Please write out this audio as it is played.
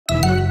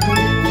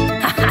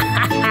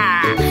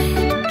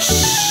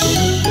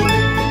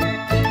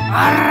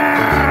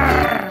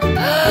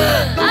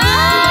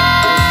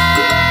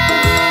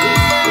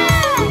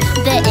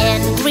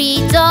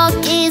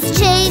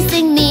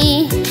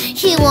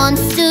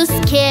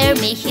to scare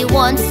me, he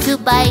wants to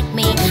bite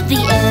me. The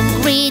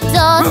angry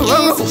dog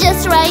is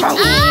just right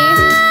here.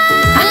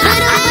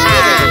 Little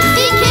baby,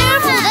 be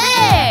careful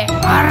there!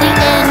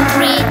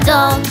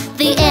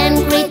 The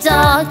angry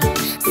dog,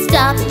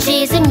 stop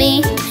chasing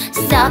me,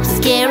 stop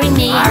scaring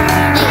me.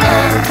 The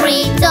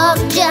angry dog,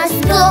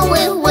 just go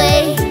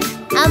away.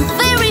 I'm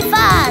very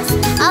fast,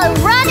 I'll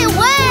run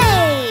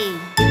away.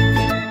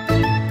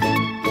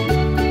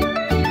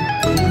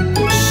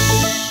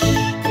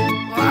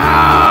 Oh,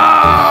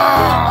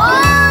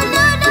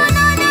 no.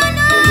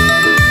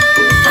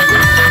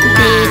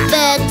 Big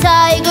bad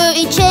tiger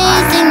is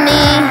chasing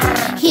me.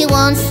 He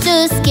wants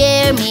to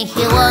scare me,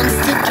 he wants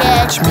to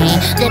catch me.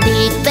 The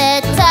big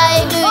bad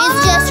tiger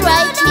is just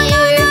right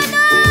here.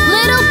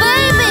 Little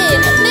baby,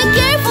 be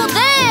careful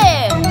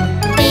there!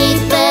 Big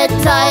bad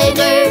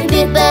tiger,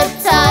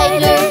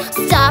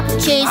 stop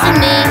chasing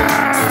me,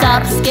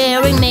 stop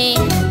scaring me.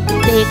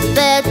 Big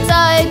bad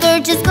tiger,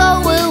 just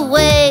go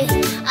away.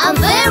 I'm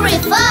very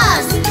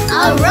fast,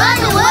 I'll run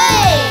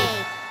away.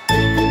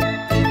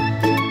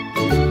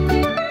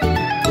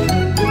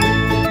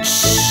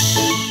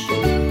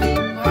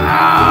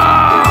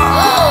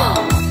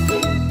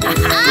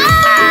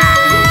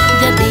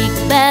 The big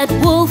bad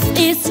wolf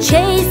is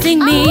chasing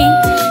me.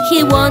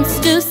 He wants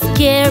to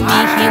scare me,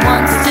 he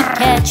wants to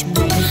catch me.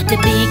 The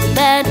big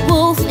bad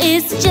wolf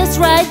is just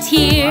right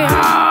here.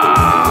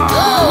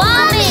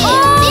 Mommy,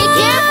 be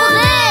careful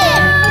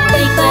there!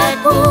 Big bad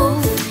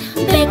wolf,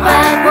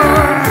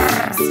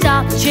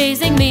 stop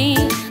chasing me,